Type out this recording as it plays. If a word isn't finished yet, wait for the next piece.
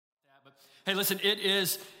Hey, listen,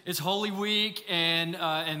 it's Holy Week, and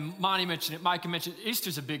Monty mentioned it, Micah mentioned it.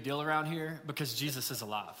 Easter's a big deal around here because Jesus is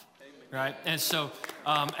alive, right? And so,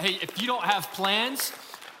 hey, if you don't have plans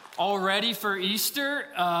already for Easter,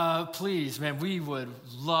 please, man, we would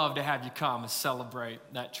love to have you come and celebrate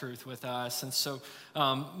that truth with us. And so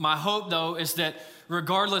my hope, though, is that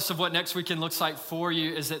regardless of what next weekend looks like for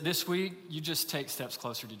you, is that this week you just take steps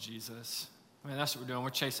closer to Jesus. I mean, that's what we're doing. We're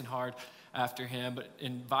chasing hard after him, but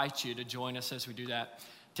invite you to join us as we do that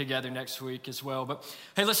together next week as well. But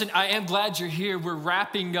hey, listen, I am glad you're here. We're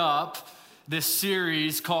wrapping up this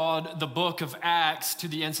series called The Book of Acts to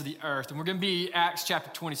the Ends of the Earth. And we're going to be Acts chapter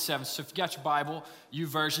 27. So if you got your Bible,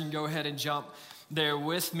 YouVersion, go ahead and jump there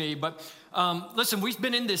with me. But listen, we've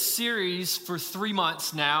been in this series for 3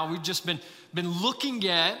 months now. We've just been looking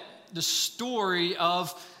at the story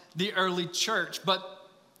of the early church. But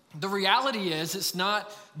the reality is, it's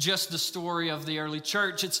not just the story of the early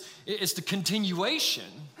church. It's the continuation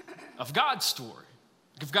of God's story,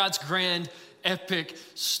 of God's grand, epic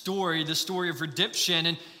story, the story of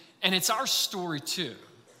redemption. And it's our story too,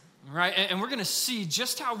 right? And we're going to see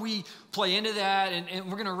just how we play into that. And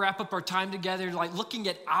we're going to wrap up our time together, like looking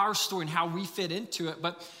at our story and how we fit into it.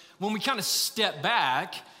 But when we kind of step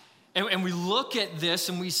back and we look at this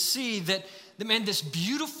and we see that, man, this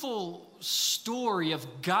beautiful story of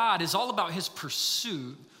God is all about his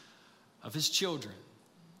pursuit of his children.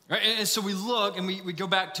 Right? And so we look and we go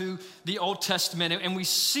back to the Old Testament and we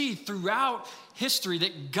see throughout history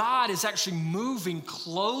that God is actually moving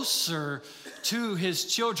closer to his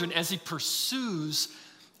children as he pursues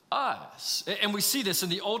us. And we see this in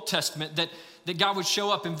the Old Testament that God would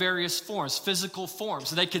show up in various forms, physical forms,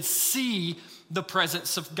 so they could see the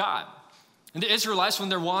presence of God. And the Israelites, when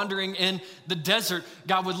they're wandering in the desert,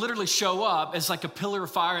 God would literally show up as like a pillar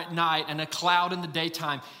of fire at night and a cloud in the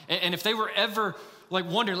daytime. And if they were ever like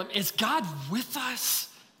wondering, like, is God with us?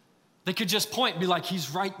 They could just point and be like,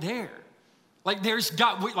 he's right there. Like there's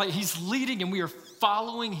God, like he's leading and we are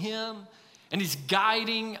following him and he's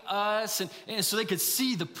guiding us. And so they could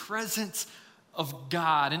see the presence of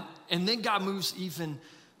God. And then God moves even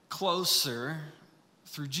closer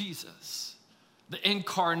through Jesus. The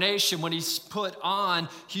incarnation, when he's put on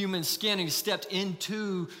human skin and he stepped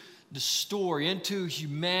into the story, into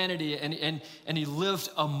humanity, and he lived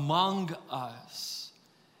among us.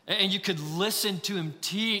 And you could listen to him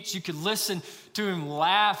teach, you could listen to him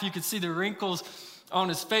laugh, you could see the wrinkles on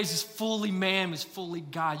his face. He's fully man, he's fully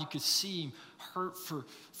God. You could see him hurt for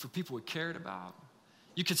people he cared about.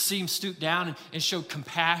 You could see him stoop down and show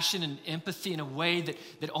compassion and empathy in a way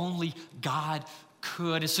that only God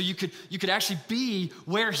could. And so you could actually be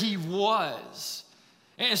where he was.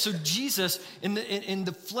 And so Jesus, in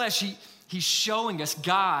the flesh, he's showing us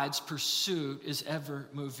God's pursuit is ever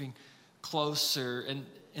moving closer.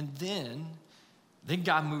 And then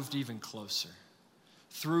God moved even closer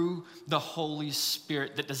through the Holy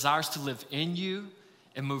Spirit that desires to live in you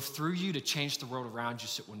and move through you to change the world around you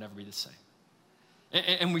so it will never be the same.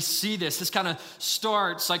 And we see this kind of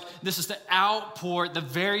starts like this is the outpour at the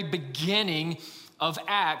very beginning of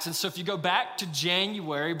Acts. And so if you go back to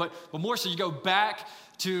January, but more so you go back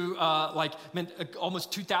to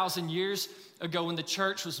almost 2,000 years ago when the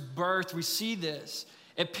church was birthed, we see this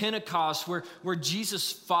at Pentecost where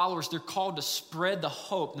Jesus' followers, they're called to spread the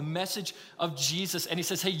hope, the message of Jesus. And he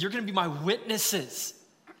says, hey, you're going to be my witnesses.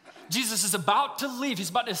 Jesus is about to leave.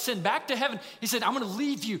 He's about to ascend back to heaven. He said, I'm going to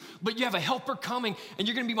leave you, but you have a helper coming, and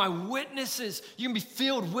you're going to be my witnesses. You're going to be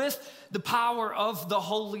filled with the power of the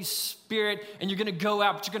Holy Spirit, and you're going to go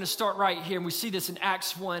out, but you're going to start right here. And we see this in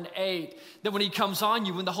Acts 1:8, that when he comes on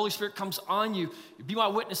you, when the Holy Spirit comes on you, be my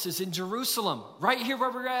witnesses in Jerusalem, right here where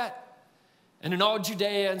we're at, and in all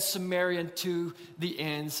Judea and Samaria and to the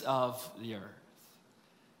ends of the earth.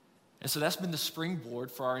 And so that's been the springboard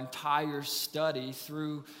for our entire study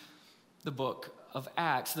through the book of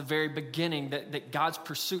Acts, the very beginning that God's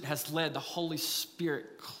pursuit has led the Holy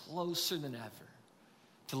Spirit closer than ever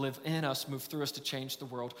to live in us, move through us, to change the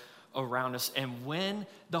world around us. And when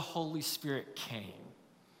the Holy Spirit came,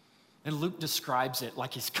 and Luke describes it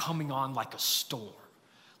like he's coming on like a storm,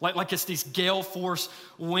 like it's these gale force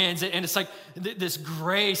winds, and it's like this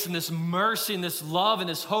grace and this mercy and this love and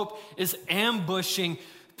this hope is ambushing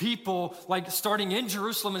people, like starting in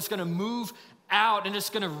Jerusalem. It's going to move out and it's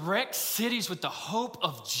going to wreck cities with the hope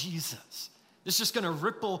of Jesus. It's just going to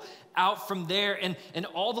ripple out from there and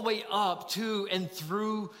all the way up to and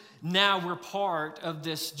through now. We're part of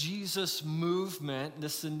this Jesus movement,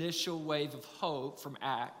 this initial wave of hope from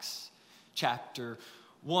Acts chapter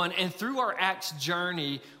 1. And through our Acts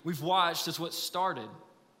journey, we've watched as what started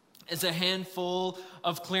as a handful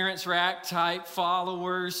of clearance rack type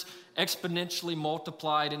followers exponentially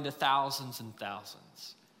multiplied into thousands and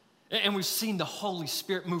thousands. And we've seen the Holy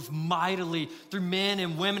Spirit move mightily through men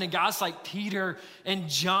and women and guys like Peter and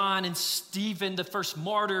John and Stephen, the first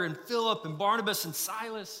martyr, and Philip and Barnabas and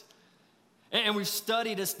Silas. And we've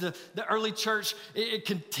studied as the early church, it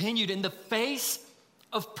continued in the face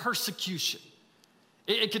of persecution.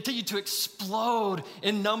 It continued to explode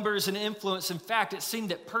in numbers and influence. In fact, it seemed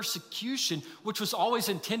that persecution, which was always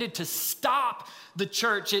intended to stop the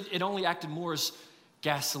church, it only acted more as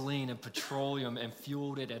gasoline and petroleum and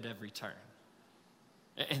fueled it at every turn.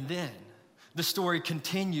 And then the story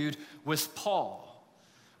continued with Paul.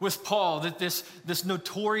 With Paul, that this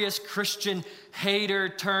notorious Christian hater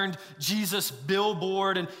turned Jesus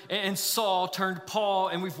billboard, and Saul turned Paul,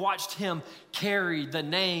 and we've watched him carry the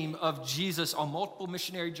name of Jesus on multiple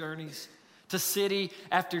missionary journeys to city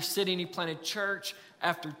after city, and he planted church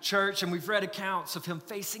after church, and we've read accounts of him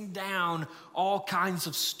facing down all kinds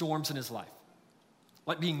of storms in his life,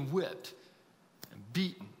 like being whipped and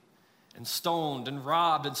beaten and stoned and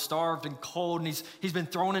robbed and starved and cold. And he's been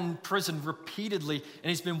thrown in prison repeatedly, and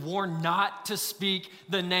he's been warned not to speak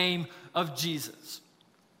the name of Jesus.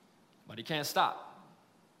 But he can't stop,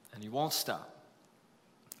 and he won't stop.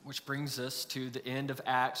 Which brings us to the end of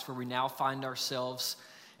Acts, where we now find ourselves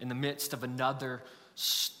in the midst of another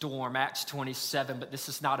storm. Acts 27, but this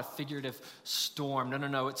is not a figurative storm.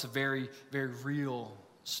 No, it's a very, very real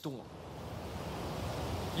storm.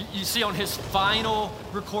 You see, on his final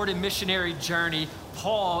recorded missionary journey,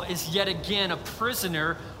 Paul is yet again a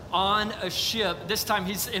prisoner on a ship. This time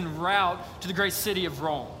he's en route to the great city of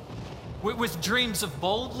Rome with dreams of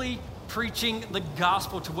boldly preaching the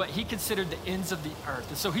gospel to what he considered the ends of the earth.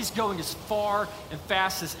 And so he's going as far and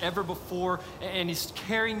fast as ever before, and he's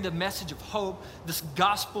carrying the message of hope, this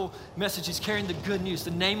gospel message. He's carrying the good news,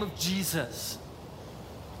 the name of Jesus,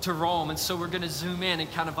 to Rome. And so we're going to zoom in and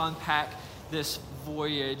kind of unpack this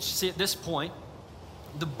voyage. See, at this point,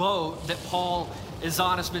 the boat that Paul is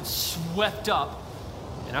on has been swept up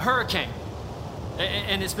in a hurricane,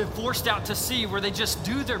 and it's been forced out to sea, where they just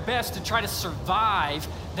do their best to try to survive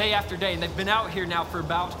day after day. And they've been out here now for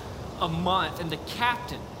about a month, and the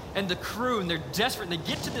captain and the crew, and they're desperate, and they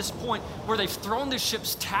get to this point where they've thrown the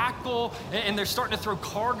ship's tackle, and they're starting to throw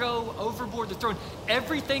cargo overboard. They're throwing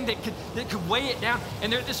everything that could weigh it down,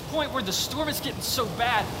 and they're at this point where the storm is getting so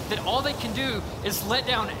bad that all they can do is let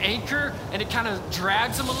down anchor, and it kind of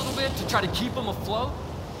drags them a little bit to try to keep them afloat.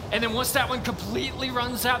 And then once that one completely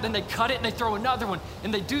runs out, then they cut it and they throw another one,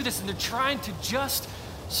 and they do this, and they're trying to just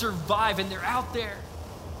survive. And they're out there,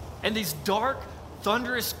 and these dark,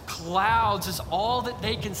 thunderous clouds is all that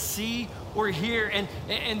they can see or hear, and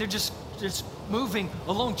they're just moving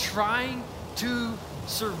along, trying to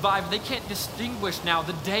survive. They can't distinguish now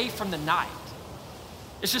the day from the night.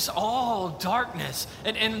 It's just all darkness,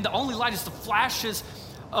 and the only light is the flashes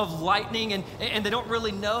of lightning, and they don't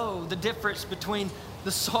really know the difference between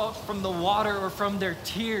the salt from the water or from their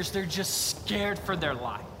tears. They're just scared for their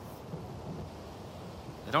life.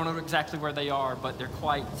 They don't know exactly where they are, but they're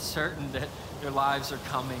quite certain that their lives are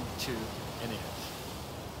coming to an end.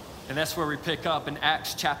 And that's where we pick up in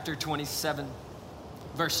Acts chapter 27,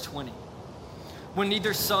 verse 20. When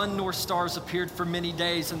neither sun nor stars appeared for many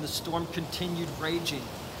days and the storm continued raging,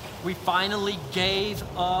 we finally gave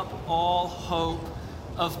up all hope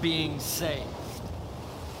of being saved.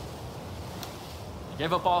 They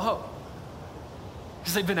gave up all hope,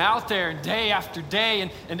 because they've been out there day after day,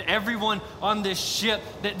 and everyone on this ship,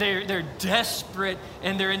 they're desperate,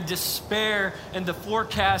 and they're in despair, and the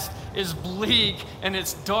forecast is bleak, and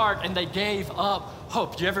it's dark, and they gave up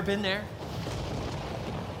hope. You ever been there?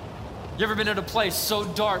 You ever been at a place so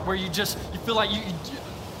dark where you feel like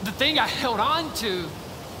the thing I held on to,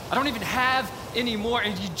 I don't even have anymore,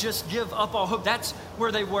 and you just give up all hope? That's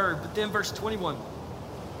where they were. But then verse 21.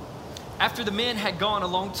 After the men had gone a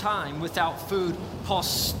long time without food, Paul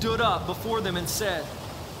stood up before them and said,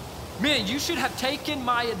 "Men, you should have taken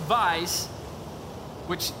my advice,"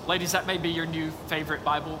 which, ladies, that may be your new favorite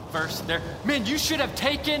Bible verse there. "Men, you should have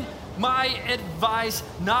taken my advice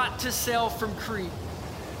not to sail from Crete.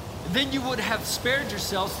 Then you would have spared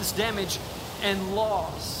yourselves this damage and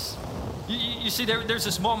loss." You see, there's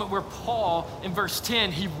this moment where Paul, in verse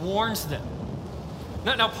 10, he warns them.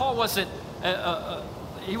 Now Paul wasn't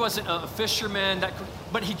he wasn't a fisherman,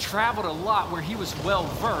 but he traveled a lot, where he was well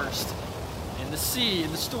versed in the sea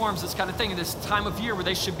and the storms, this kind of thing, in this time of year where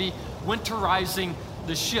they should be winterizing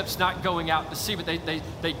the ships, not going out to sea. But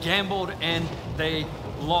they gambled and they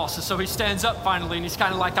lost. And so he stands up finally, and he's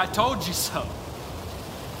kind of like, "I told you so."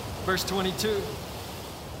 Verse 22.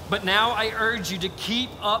 But now I urge you to keep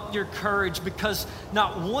up your courage, because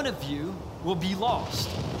not one of you will be lost.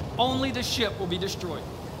 Only the ship will be destroyed.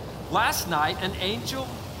 Last night, an angel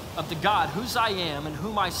of the God whose I am and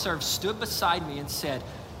whom I serve stood beside me and said,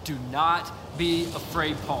 do not be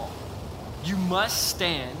afraid, Paul. You must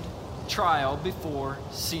stand trial before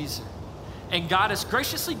Caesar. And God has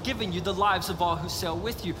graciously given you the lives of all who sail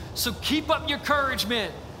with you. So keep up your courage,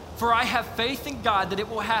 men, for I have faith in God that it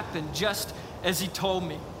will happen just as he told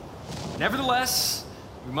me. Nevertheless,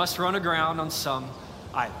 we must run aground on some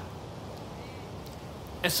island.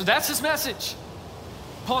 And so that's his message.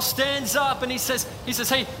 Paul stands up and he says,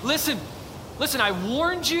 hey, listen, I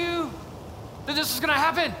warned you that this was gonna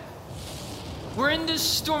happen. We're in this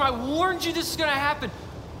storm. I warned you this is gonna happen.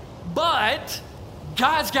 But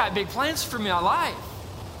God's got big plans for my life.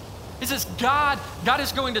 He says, God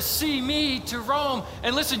is going to see me to Rome.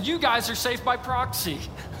 And listen, you guys are safe by proxy.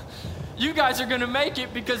 You guys are gonna make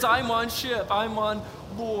it because I'm on ship, I'm on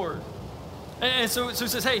board. And so he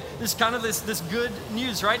says, hey, this is kind of this good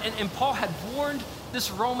news, right? And Paul had warned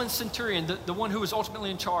this Roman centurion, the one who was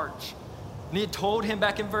ultimately in charge. And he had told him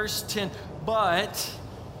back in verse 10, but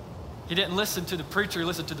he didn't listen to the preacher, he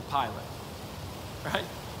listened to the pilot, right?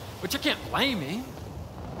 Which I can't blame him.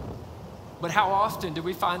 But how often do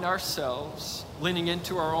we find ourselves leaning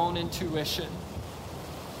into our own intuition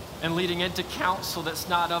and leading into counsel that's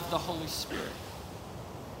not of the Holy Spirit?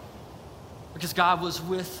 Because God was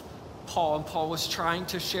with Paul, and Paul was trying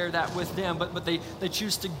to share that with them, but they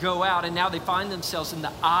choose to go out, and now they find themselves in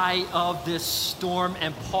the eye of this storm,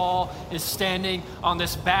 and Paul is standing on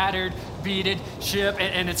this battered, beaten ship,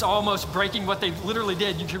 and it's almost breaking. What they literally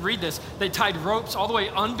did, you can read this, they tied ropes all the way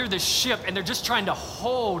under the ship, and they're just trying to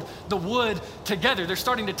hold the wood together. They're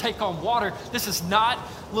starting to take on water. This is not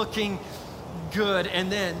looking good.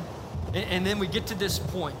 And then we get to this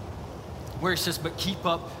point where it says, but keep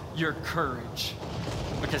up your courage,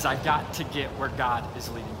 because I've got to get where God is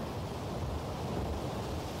leading me.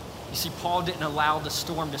 You see, Paul didn't allow the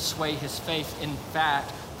storm to sway his faith. In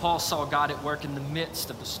fact, Paul saw God at work in the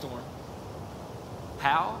midst of the storm.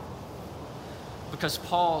 How? Because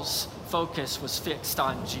Paul's focus was fixed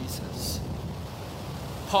on Jesus.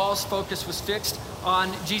 Paul's focus was fixed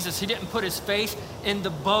on Jesus. He didn't put his faith in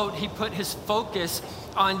the boat. He put his focus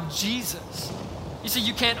on Jesus. You see,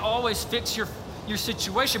 you can't always fix your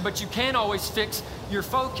situation, but you can always fix your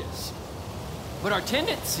focus. But our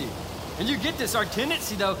tendency, and you get this, our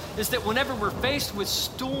tendency though, is that whenever we're faced with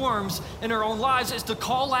storms in our own lives, is to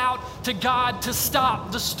call out to God to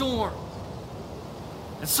stop the storm.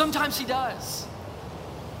 And sometimes he does.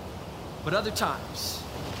 But other times,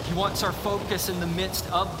 he wants our focus in the midst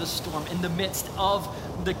of the storm, in the midst of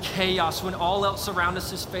the chaos, when all else around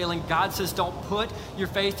us is failing. God says, don't put your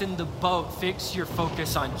faith in the boat, fix your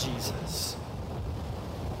focus on Jesus.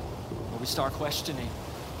 We start questioning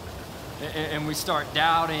and we start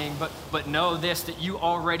doubting, but know this, that you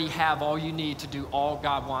already have all you need to do all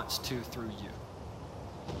God wants to through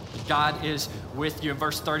you. God is with you. And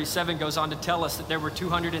verse 37 goes on to tell us that there were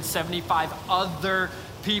 275 other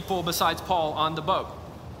people besides Paul on the boat.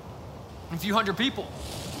 A few hundred people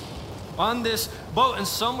on this boat, and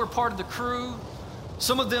some were part of the crew.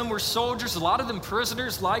 Some of them were soldiers, a lot of them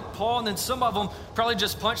prisoners like Paul, and then some of them probably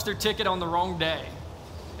just punched their ticket on the wrong day.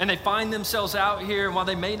 And they find themselves out here, and while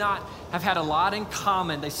they may not have had a lot in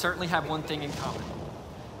common, they certainly have one thing in common: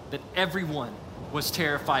 that everyone was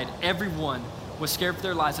terrified, everyone was scared for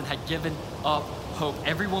their lives and had given up hope,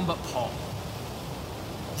 everyone but Paul.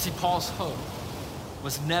 You see, Paul's hope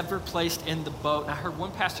was never placed in the boat. And I heard one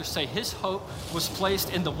pastor say his hope was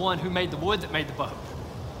placed in the one who made the wood that made the boat.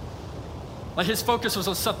 Like his focus was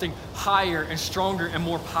on something higher and stronger and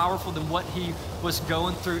more powerful than what he was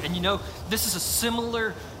going through. And you know, this is a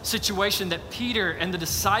similar situation that Peter and the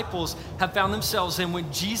disciples have found themselves in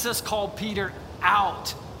when Jesus called Peter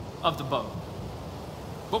out of the boat.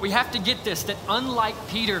 But we have to get this, that unlike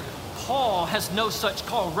Peter, Paul has no such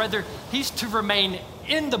call. Rather, he's to remain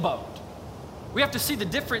in the boat. We have to see the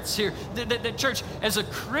difference here. The church, as a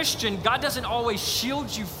Christian, God doesn't always shield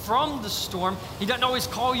you from the storm. He doesn't always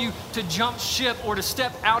call you to jump ship or to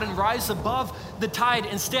step out and rise above the tide.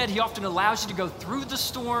 Instead, he often allows you to go through the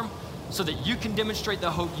storm so that you can demonstrate the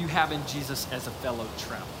hope you have in Jesus as a fellow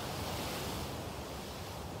traveler.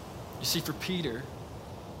 You see, for Peter,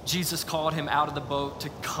 Jesus called him out of the boat to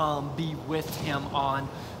come be with him on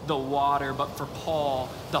the water. But for Paul,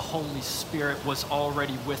 the Holy Spirit was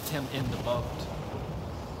already with him in the boat.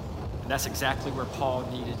 And that's exactly where Paul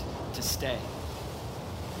needed to stay.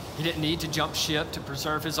 He didn't need to jump ship to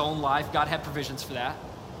preserve his own life. God had provisions for that.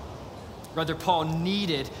 Rather, Paul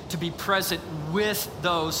needed to be present with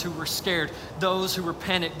those who were scared, those who were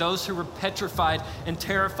panicked, those who were petrified and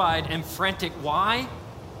terrified and frantic. Why?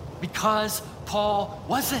 Because Paul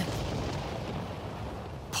wasn't.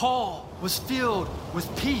 Paul was filled with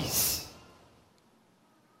peace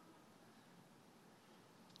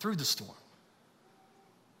through the storm.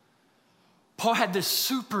 Paul had this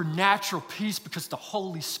supernatural peace because the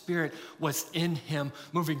Holy Spirit was in him,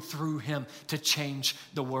 moving through him to change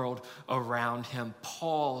the world around him.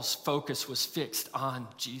 Paul's focus was fixed on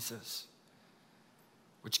Jesus,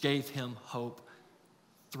 which gave him hope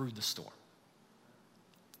through the storm.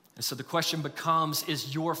 And so the question becomes,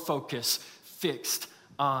 is your focus fixed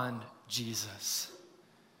on Jesus?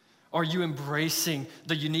 Are you embracing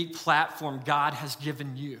the unique platform God has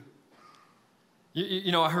given you?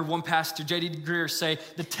 You know, I heard one pastor, J.D. Greer, say,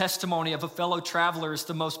 the testimony of a fellow traveler is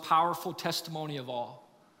the most powerful testimony of all.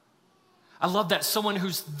 I love that. Someone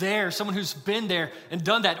who's there, someone who's been there and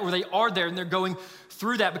done that, or they are there and they're going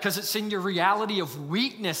through that, because it's in your reality of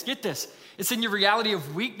weakness. Get this. It's in your reality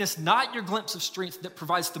of weakness, not your glimpse of strength, that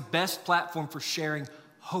provides the best platform for sharing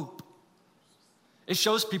hope. It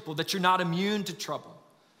shows people that you're not immune to trouble.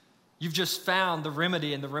 You've just found the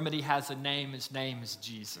remedy, and the remedy has a name. His name is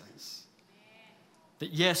Jesus.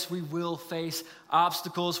 That yes, we will face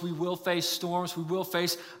obstacles, we will face storms, we will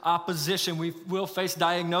face opposition, we will face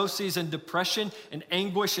diagnoses and depression and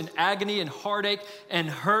anguish and agony and heartache and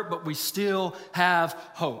hurt, but we still have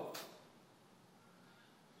hope.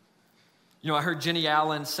 You know, I heard Jenny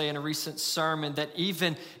Allen say in a recent sermon that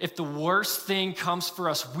even if the worst thing comes for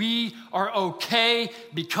us, we are okay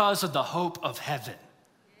because of the hope of heaven.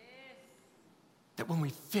 That when we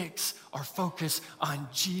fix our focus on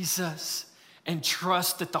Jesus and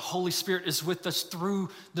trust that the Holy Spirit is with us through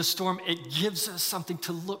the storm, it gives us something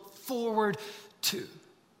to look forward to.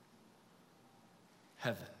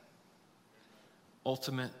 Heaven.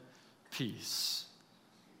 Ultimate peace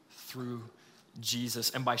through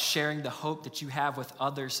Jesus. And by sharing the hope that you have with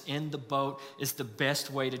others in the boat is the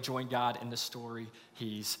best way to join God in the story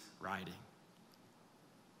he's writing.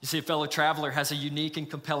 You see, a fellow traveler has a unique and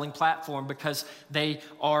compelling platform because they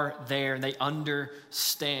are there and they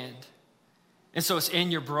understand. And so it's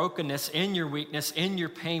in your brokenness, in your weakness, in your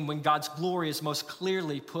pain, when God's glory is most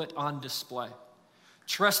clearly put on display.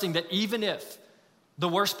 Trusting that even if the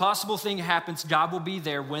worst possible thing happens, God will be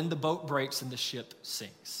there when the boat breaks and the ship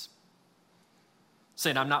sinks.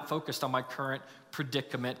 Saying, I'm not focused on my current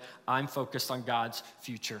predicament. I'm focused on God's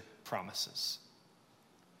future promises.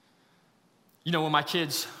 You know, when my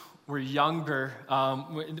kids were younger,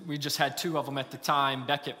 we just had two of them at the time.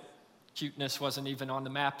 Beckett, cuteness wasn't even on the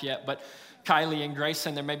map yet, but Kylie and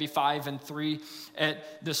Grayson, they're maybe 5 and 3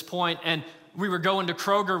 at this point. And we were going to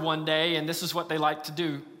Kroger one day, and this is what they like to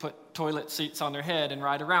do, put toilet seats on their head and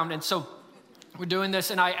ride around. And so we're doing this,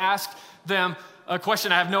 and I asked them a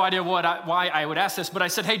question. I have no idea why I would ask this, but I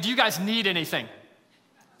said, hey, do you guys need anything?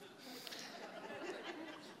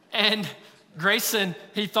 And Grayson,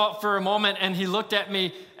 he thought for a moment, and he looked at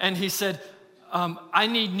me, and he said, I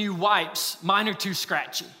need new wipes. Mine are too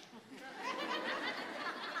scratchy.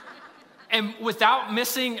 And without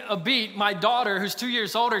missing a beat, my daughter, who's 2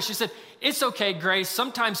 years older, she said, it's okay, Grace.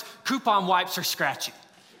 Sometimes coupon wipes are scratchy.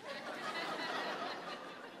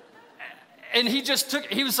 And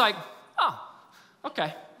he was like, oh,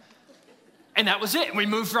 okay. And that was it. And we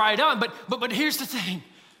moved right on. But here's the thing.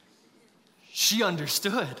 She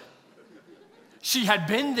understood. She had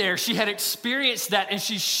been there. She had experienced that. And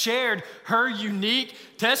she shared her unique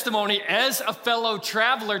testimony as a fellow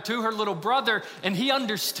traveler to her little brother. And he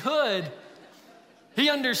understood. He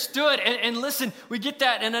understood. And listen, we get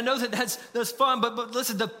that. And I know that that's fun. But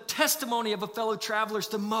listen, the testimony of a fellow traveler is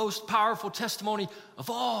the most powerful testimony of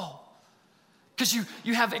all. Because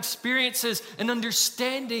you have experiences and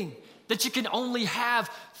understanding that you can only have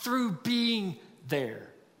through being there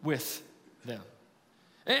with them.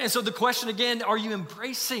 And so the question again, are you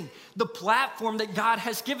embracing the platform that God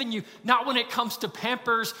has given you? Not when it comes to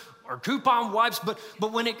Pampers or coupon wipes, but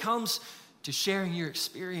when it comes to sharing your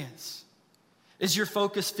experience. Is your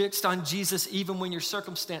focus fixed on Jesus even when your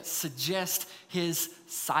circumstance suggests his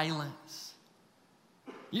silence?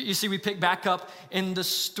 You see, we pick back up in the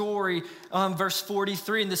story, verse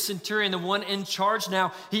 43, and the centurion, the one in charge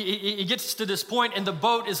now, he gets to this point, and the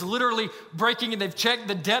boat is literally breaking, and they've checked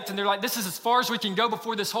the depth, and they're like, this is as far as we can go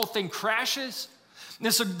before this whole thing crashes.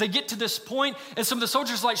 And so they get to this point, and some of the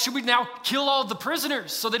soldiers are like, should we now kill all the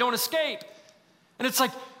prisoners so they don't escape? And it's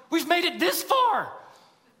like, we've made it this far.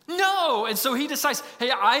 No. And so he decides,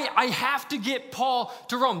 hey, I have to get Paul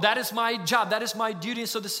to Rome. That is my job. That is my duty. And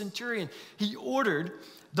so the centurion, he ordered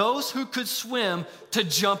those who could swim to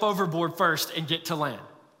jump overboard first and get to land.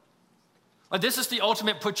 Like, this is the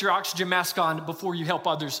ultimate put your oxygen mask on before you help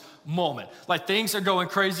others moment. Like, things are going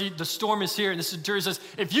crazy. The storm is here. And the centurion says,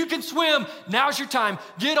 if you can swim, now's your time.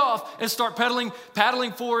 Get off and start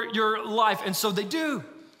paddling for your life. And so they do.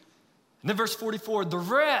 And then verse 44, the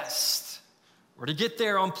rest were to get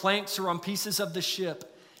there on planks or on pieces of the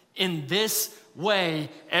ship. In this way,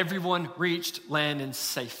 everyone reached land in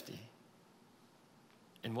safety.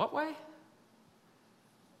 In what way?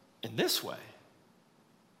 In this way.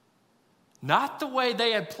 Not the way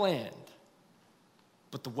they had planned,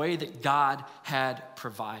 but the way that God had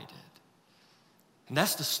provided. And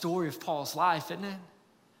that's the story of Paul's life, isn't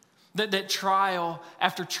it? That trial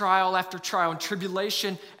after trial after trial and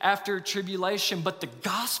tribulation after tribulation, but the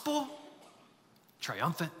gospel,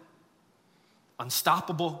 triumphant,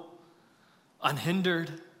 unstoppable, unhindered,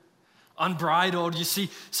 unbridled. You see,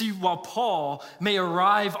 while Paul may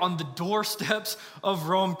arrive on the doorsteps of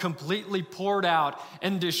Rome completely poured out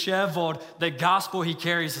and disheveled, the gospel he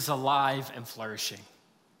carries is alive and flourishing.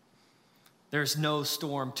 There's no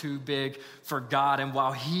storm too big for God. And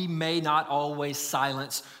while he may not always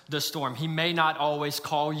silence the storm, he may not always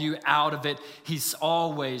call you out of it, he's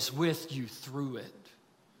always with you through it.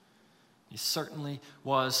 He certainly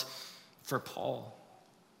was for Paul.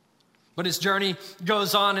 But his journey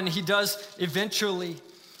goes on, and he does eventually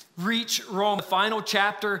reach Rome, the final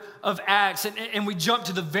chapter of Acts. And we jump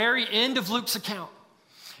to the very end of Luke's account.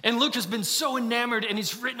 And Luke has been so enamored, and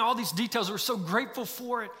he's written all these details. We're so grateful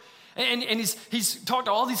for it. And he's talked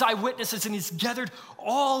to all these eyewitnesses, and he's gathered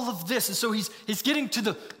all of this. And so he's getting to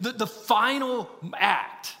the final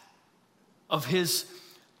act of his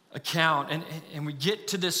account. And we get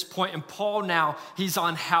to this point, and Paul now, he's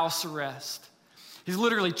on house arrest. He's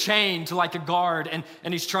literally chained to like a guard,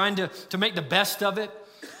 and he's trying to make the best of it.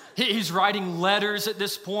 He's writing letters at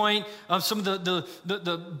this point. Some of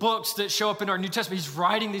the books that show up in our New Testament, he's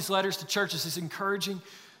writing these letters to churches. He's encouraging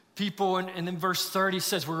people. And then verse 30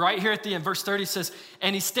 says, we're right here at the end. Verse 30 says,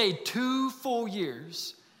 and he stayed 2 full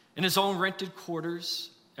years in his own rented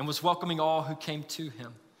quarters and was welcoming all who came to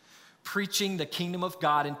him, preaching the kingdom of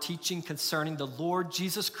God and teaching concerning the Lord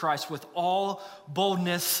Jesus Christ with all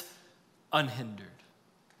boldness, unhindered.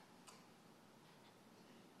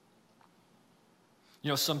 You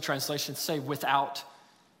know, some translations say without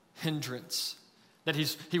hindrance, that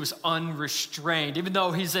he was unrestrained. Even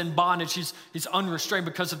though he's in bondage, he's unrestrained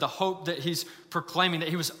because of the hope that he's proclaiming, that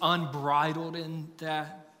he was unbridled in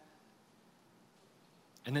that.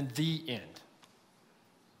 And then the end.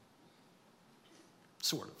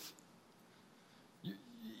 Sort of.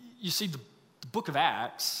 You see, the book of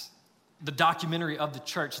Acts, the documentary of the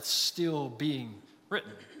church, it's still being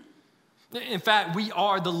written. In fact, we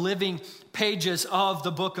are the living pages of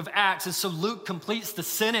the book of Acts. And so Luke completes the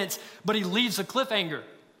sentence, but he leaves a cliffhanger.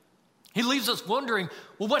 He leaves us wondering,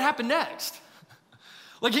 well, what happened next?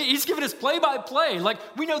 Like, he's giving us play-by-play. Like,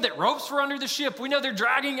 we know that ropes were under the ship. We know they're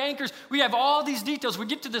dragging anchors. We have all these details. We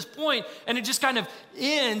get to this point, and it just kind of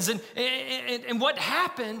ends. And what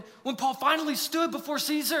happened when Paul finally stood before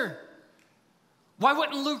Caesar? Why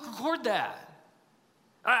wouldn't Luke record that?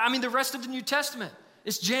 I mean, the rest of the New Testament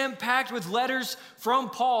is jam-packed with letters from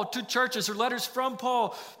Paul to churches, or letters from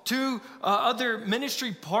Paul to other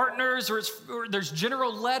ministry partners, or there's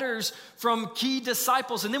general letters from key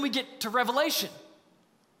disciples. And then we get to Revelation.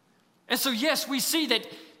 And so, yes, we see that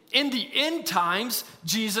in the end times,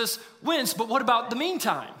 Jesus wins. But what about the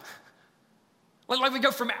meantime? Like we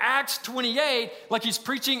go from Acts 28, like he's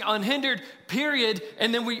preaching unhindered, period,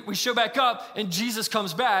 and then we show back up, and Jesus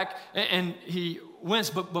comes back, and he wins.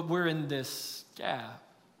 But we're in this gap.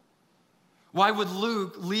 Why would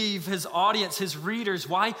Luke leave his audience, his readers?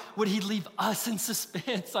 Why would he leave us in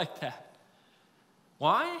suspense like that?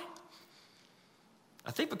 Why?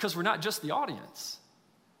 I think because we're not just the audience.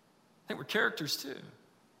 I think we're characters too.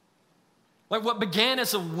 Like, what began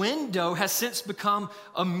as a window has since become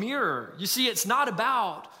a mirror. You see, it's not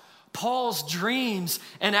about Paul's dreams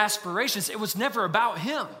and aspirations. It was never about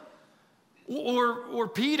him or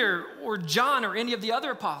Peter or John or any of the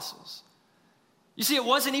other apostles. You see, it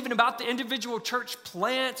wasn't even about the individual church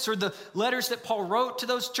plants or the letters that Paul wrote to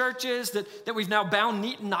those churches that we've now bound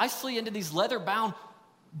neat and nicely into these leather-bound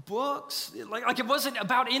books. Like it wasn't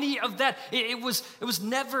about any of that. It was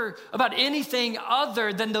never about anything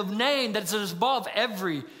other than the name that is above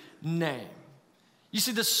every name. You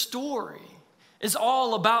see, the story is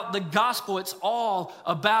all about the gospel. It's all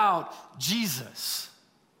about Jesus.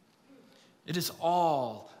 It is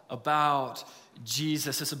all about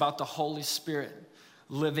Jesus. It's about the Holy Spirit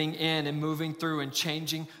living in and moving through and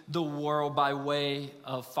changing the world by way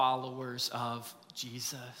of followers of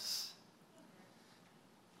Jesus.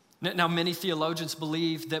 Now, many theologians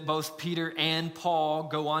believe that both Peter and Paul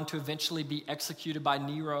go on to eventually be executed by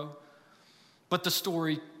Nero, but the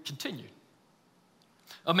story continued.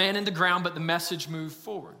 A man in the ground, but the message moved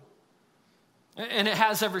forward. And it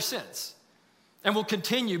has ever since. And will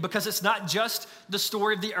continue because it's not just the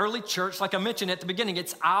story of the early church. Like I mentioned at the beginning,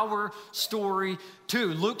 it's our story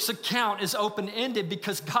too. Luke's account is open-ended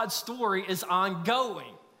because God's story is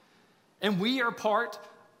ongoing. And we are part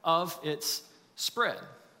of its spread.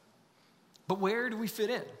 But where do we fit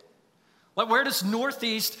in? Like, where does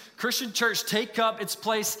Northeast Christian Church take up its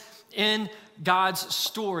place in God's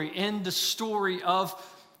story, in the story of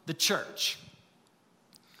the church?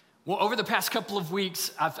 Well, over the past couple of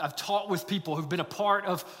weeks, I've taught with people who've been a part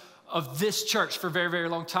of this church for a very, very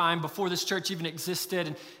long time, before this church even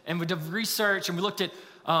existed. And we did research and we looked at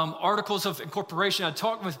articles of incorporation. I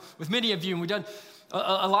talked with many of you, and we've done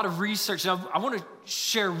a lot of research. And I want to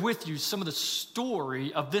share with you some of the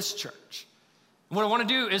story of this church. And what I want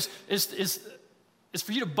to do is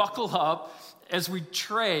for you to buckle up as we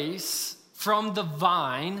trace from the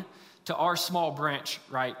vine to our small branch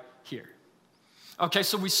right here. Okay,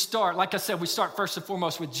 so we start, like I said, we start first and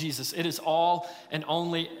foremost with Jesus. It is all and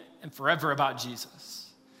only and forever about Jesus.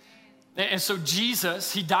 And so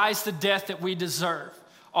Jesus, he dies the death that we deserve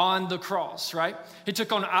on the cross, right? He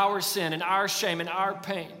took on our sin and our shame and our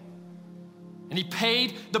pain. And he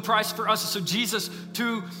paid the price for us. So Jesus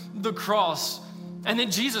to the cross. And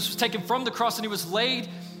then Jesus was taken from the cross and he was laid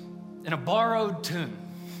in a borrowed tomb.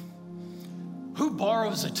 Who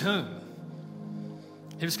borrows a tomb?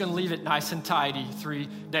 He was going to leave it nice and tidy. 3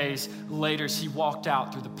 days later, he walked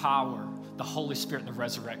out through the power, the Holy Spirit, and the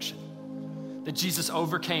resurrection. That Jesus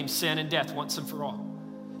overcame sin and death once and for all.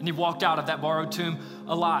 And he walked out of that borrowed tomb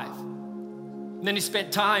alive. And then he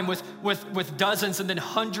spent time with dozens and then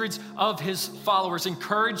hundreds of his followers,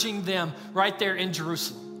 encouraging them right there in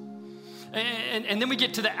Jerusalem. And then we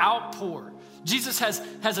get to the outpour. Jesus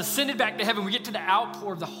has ascended back to heaven. We get to the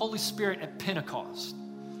outpour of the Holy Spirit at Pentecost,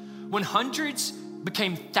 when hundreds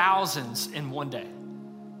became thousands in one day.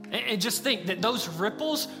 And just think that those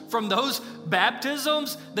ripples from those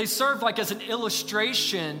baptisms, they served like as an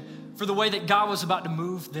illustration for the way that God was about to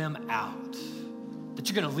move them out. That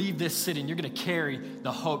you're gonna leave this city and you're gonna carry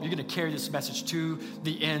the hope. You're gonna carry this message to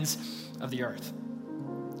the ends of the earth.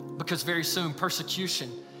 Because very soon,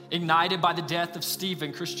 persecution, ignited by the death of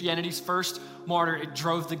Stephen, Christianity's first martyr, it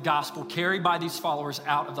drove the gospel carried by these followers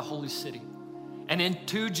out of the holy city and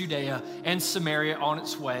into Judea and Samaria on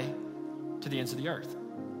its way to the ends of the earth.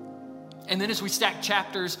 And then as we stack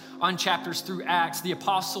chapters on chapters through Acts, the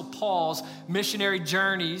Apostle Paul's missionary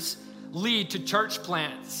journeys lead to church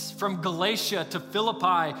plants from Galatia to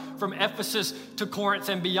Philippi, from Ephesus to Corinth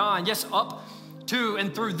and beyond. Yes, up to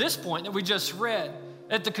and through this point that we just read.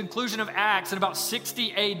 At the conclusion of Acts in about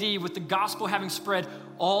 60 AD, with the gospel having spread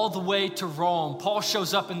all the way to Rome, Paul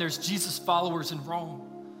shows up and there's Jesus followers in Rome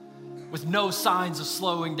with no signs of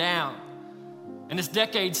slowing down. And as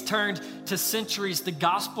decades turned to centuries, the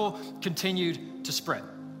gospel continued to spread,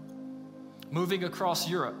 moving across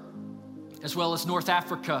Europe, as well as North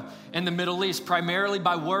Africa and the Middle East, primarily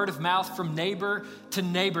by word of mouth from neighbor to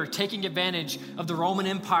neighbor, taking advantage of the Roman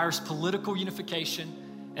Empire's political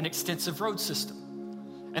unification and extensive road system.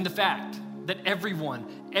 And the fact that everyone,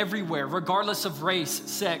 everywhere, regardless of race,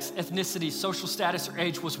 sex, ethnicity, social status, or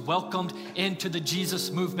age, was welcomed into the Jesus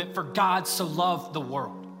movement, for God so loved the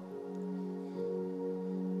world.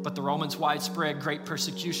 But the Romans' widespread great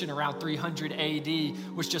persecution around 300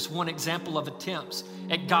 AD was just one example of attempts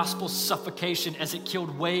at gospel suffocation as it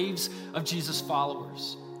killed waves of Jesus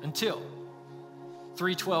followers until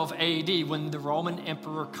 312 AD, when the Roman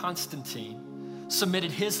Emperor Constantine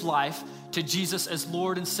submitted his life to Jesus as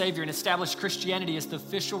Lord and Savior and established Christianity as the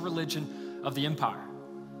official religion of the empire.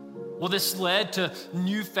 Well, this led to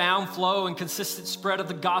newfound flow and consistent spread of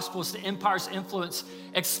the gospel as the empire's influence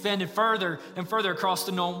expanded further and further across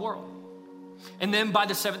the known world. And then by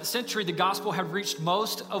the 7th century, the gospel had reached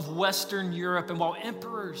most of Western Europe. And while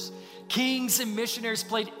emperors, kings, and missionaries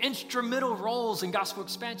played instrumental roles in gospel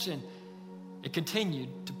expansion, it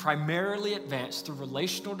continued to primarily advance through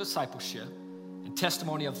relational discipleship and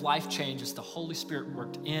testimony of life change as the Holy Spirit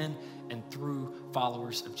worked in and through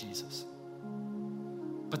followers of Jesus.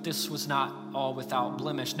 But this was not all without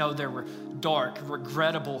blemish. No, there were dark,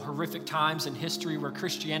 regrettable, horrific times in history where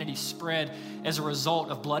Christianity spread as a result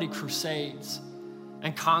of bloody crusades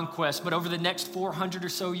and conquest. But over the next 400 or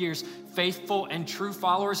so years, faithful and true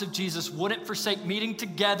followers of Jesus wouldn't forsake meeting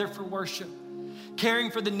together for worship,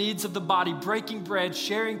 caring for the needs of the body, breaking bread,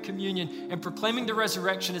 sharing communion, and proclaiming the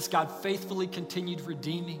resurrection as God faithfully continued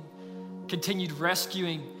redeeming, continued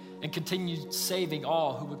rescuing, and continued saving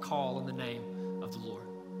all who would call on the name of the Lord.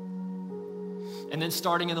 And then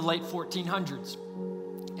starting in the late 1400s,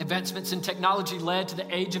 advancements in technology led to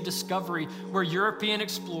the age of discovery, where European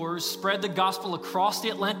explorers spread the gospel across the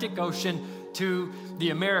Atlantic Ocean to the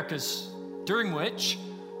Americas, during which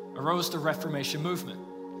arose the Reformation movement,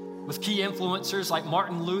 with key influencers like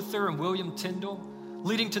Martin Luther and William Tyndale,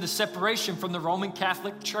 leading to the separation from the Roman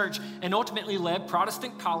Catholic Church, and ultimately led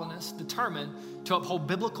Protestant colonists determined to uphold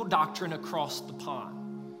biblical doctrine across the pond.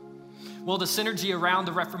 Well, the synergy around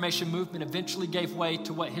the Reformation movement eventually gave way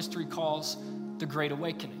to what history calls the Great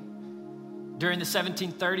Awakening. During the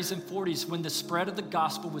 1730s and 40s, when the spread of the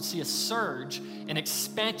gospel would see a surge and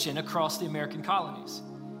expansion across the American colonies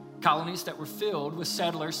that were filled with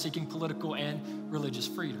settlers seeking political and religious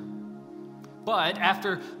freedom. But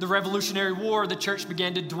after the Revolutionary War, the church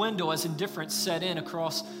began to dwindle as indifference set in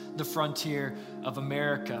across the frontier of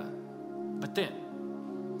America. But then,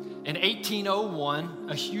 in 1801,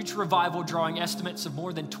 a huge revival drawing estimates of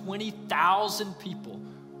more than 20,000 people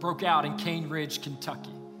broke out in Cane Ridge,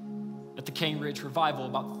 Kentucky, at the Cane Ridge Revival,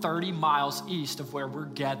 about 30 miles east of where we're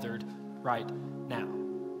gathered right now.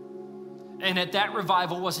 And at that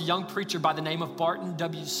revival was a young preacher by the name of Barton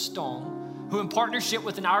W. Stone, who in partnership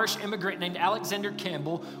with an Irish immigrant named Alexander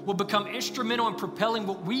Campbell will become instrumental in propelling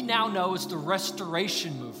what we now know as the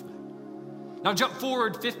Restoration Movement. Now jump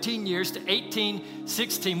forward 15 years to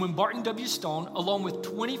 1816, when Barton W. Stone, along with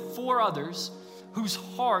 24 others whose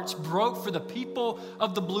hearts broke for the people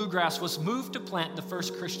of the bluegrass, was moved to plant the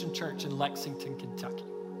first Christian church in Lexington, Kentucky.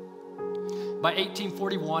 By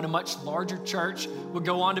 1841, a much larger church would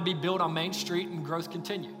go on to be built on Main Street, and growth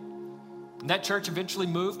continued. And that church eventually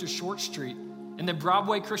moved to Short Street, and then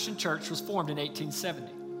Broadway Christian Church was formed in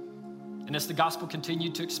 1870. And as the gospel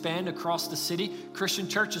continued to expand across the city, Christian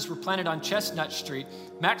churches were planted on Chestnut Street,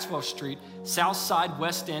 Maxwell Street, South Side,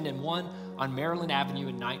 West End, and one on Maryland Avenue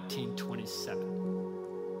in 1927.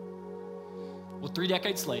 Well, 3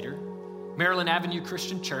 decades later, Maryland Avenue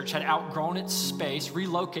Christian Church had outgrown its space,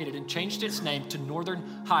 relocated, and changed its name to Northern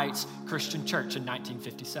Heights Christian Church in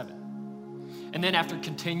 1957. And then after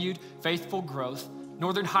continued faithful growth,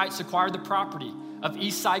 Northern Heights acquired the property of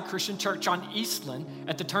Eastside Christian Church on Eastland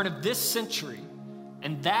at the turn of this century,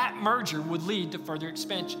 and that merger would lead to further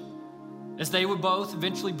expansion, as they would both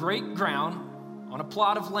eventually break ground on a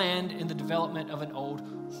plot of land in the development of an old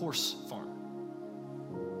horse farm.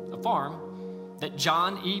 A farm that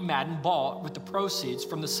John E. Madden bought with the proceeds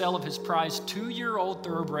from the sale of his prized 2-year-old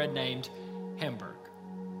thoroughbred named Hamburg.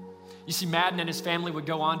 You see, Madden and his family would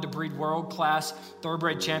go on to breed world-class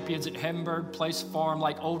thoroughbred champions at Hamburg Place Farm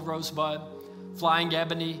like Old Rosebud, Flying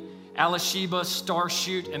Ebony, Alashiba,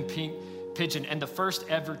 Starshoot, and Pink Pigeon, and the first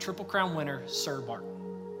ever Triple Crown winner, Sir Barton.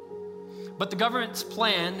 But the government's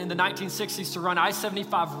plan in the 1960s to run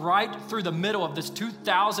I-75 right through the middle of this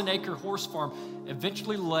 2,000-acre horse farm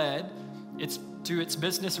eventually led to its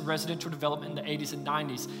business and residential development in the 80s and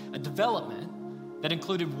 90s, a development that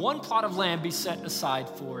included one plot of land be set aside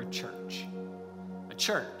for a church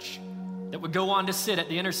that would go on to sit at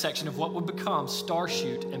the intersection of what would become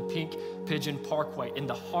Starshoot and Pink Pigeon Parkway in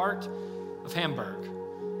the heart of Hamburg,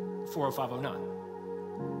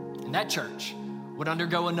 40509. And that church would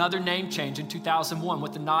undergo another name change in 2001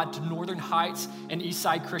 with a nod to Northern Heights and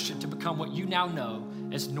Eastside Christian to become what you now know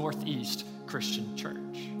as Northeast Christian Church.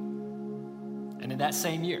 And in that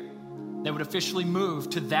same year, they would officially move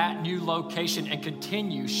to that new location and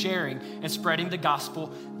continue sharing and spreading the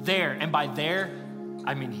gospel there. And by there,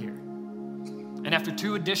 I mean here. And after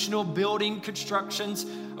 2 additional building constructions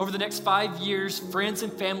over the next 5 years, friends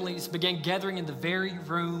and families began gathering in the very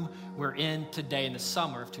room we're in today in the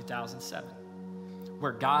summer of 2007,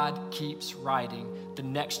 where God keeps writing the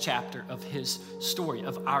next chapter of his story,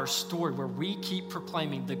 of our story, where we keep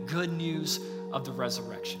proclaiming the good news of the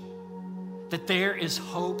resurrection. That there is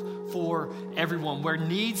hope for everyone, where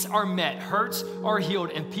needs are met, hurts are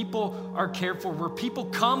healed, and people are cared for, where people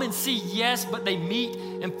come and see, yes, but they meet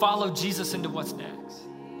and follow Jesus into what's next.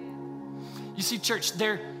 You see, church,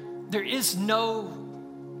 there is no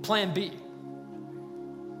plan B.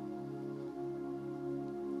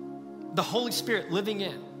 The Holy Spirit living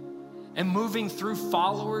in and moving through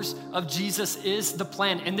followers of Jesus is the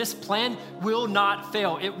plan. And this plan will not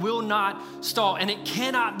fail. It will not stall. And it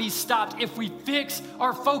cannot be stopped if we fix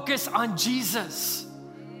our focus on Jesus.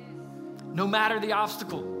 No matter the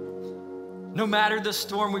obstacle, No matter the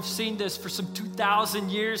storm, we've seen this for some 2,000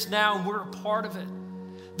 years now, and we're a part of it.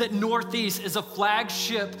 That Northeast is a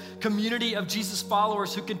flagship community of Jesus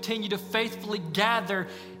followers who continue to faithfully gather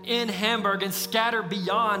in Hamburg and scatter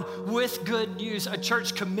beyond with good news, a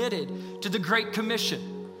church committed to the Great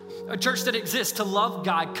Commission, a church that exists to love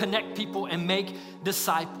God, connect people, and make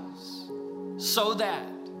disciples so that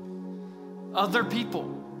other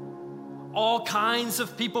people, all kinds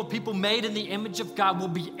of people, people made in the image of God, will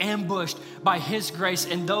be ambushed by His grace,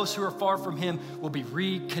 and those who are far from Him will be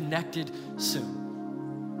reconnected soon.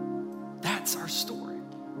 That's our story.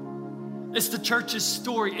 It's the church's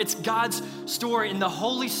story. It's God's story. And the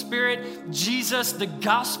Holy Spirit, Jesus, the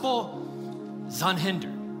gospel is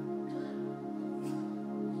unhindered.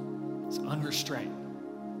 It's unrestrained.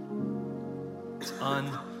 It's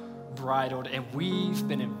unbridled. And we've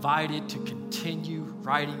been invited to continue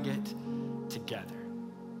writing it together.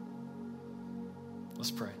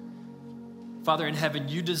 Let's pray. Father in heaven,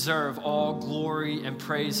 you deserve all glory and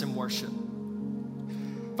praise and worship.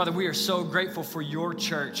 Father, we are so grateful for your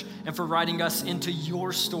church and for writing us into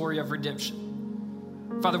your story of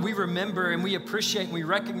redemption. Father, we remember and we appreciate and we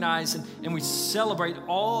recognize and we celebrate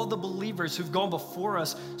all the believers who've gone before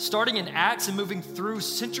us, starting in Acts and moving through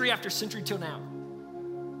century after century till now.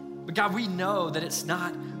 But God, we know that it's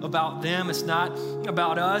not about them. It's not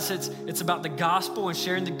about us. It's about the gospel and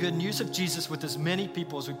sharing the good news of Jesus with as many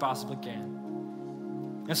people as we possibly can.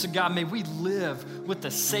 And so God, may we live with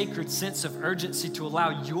the sacred sense of urgency to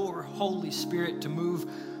allow your Holy Spirit to move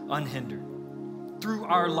unhindered through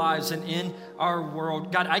our lives and in our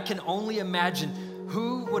world. God, I can only imagine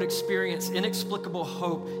who would experience inexplicable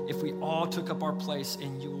hope if we all took up our place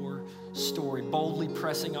in your story, boldly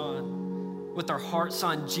pressing on with our hearts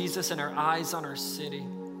on Jesus and our eyes on our city.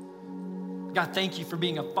 God, thank you for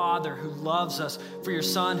being a Father who loves us, for your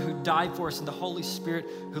Son who died for us, and the Holy Spirit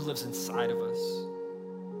who lives inside of us.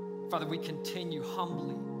 Father, we continue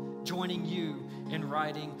humbly joining you in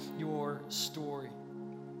writing your story.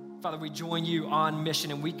 Father, we join you on mission,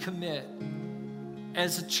 and we commit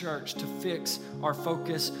as a church to fix our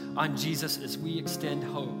focus on Jesus as we extend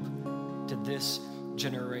hope to this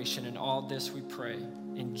generation. And all this we pray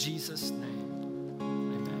in Jesus' name.